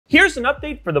Here's an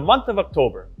update for the month of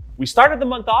October. We started the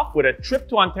month off with a trip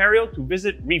to Ontario to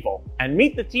visit Revo and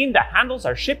meet the team that handles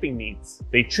our shipping needs.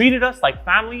 They treated us like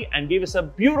family and gave us a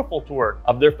beautiful tour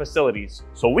of their facilities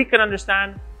so we can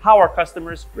understand how our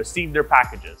customers receive their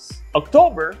packages.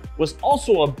 October was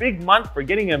also a big month for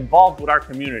getting involved with our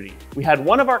community. We had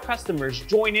one of our customers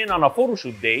join in on a photo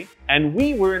shoot day, and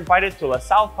we were invited to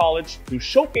LaSalle College to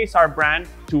showcase our brand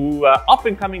to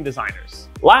up-and-coming designers.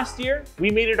 Last year, we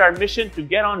made it our mission to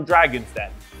get on Dragon's Den.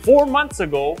 4 months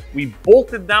ago, we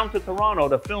bolted down to Toronto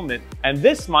to film it, and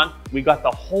this month, we got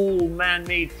the whole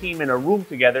Manmade team in a room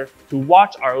together to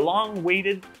watch our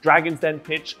long-awaited Dragon's Den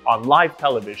pitch on live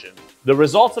television. The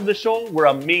results of the show were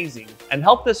amazing and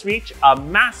helped us reach a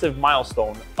massive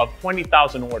milestone of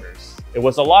 20,000 orders. It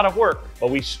was a lot of work,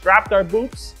 but we strapped our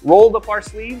boots, rolled up our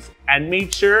sleeves, and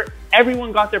made sure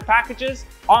everyone got their packages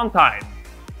on time.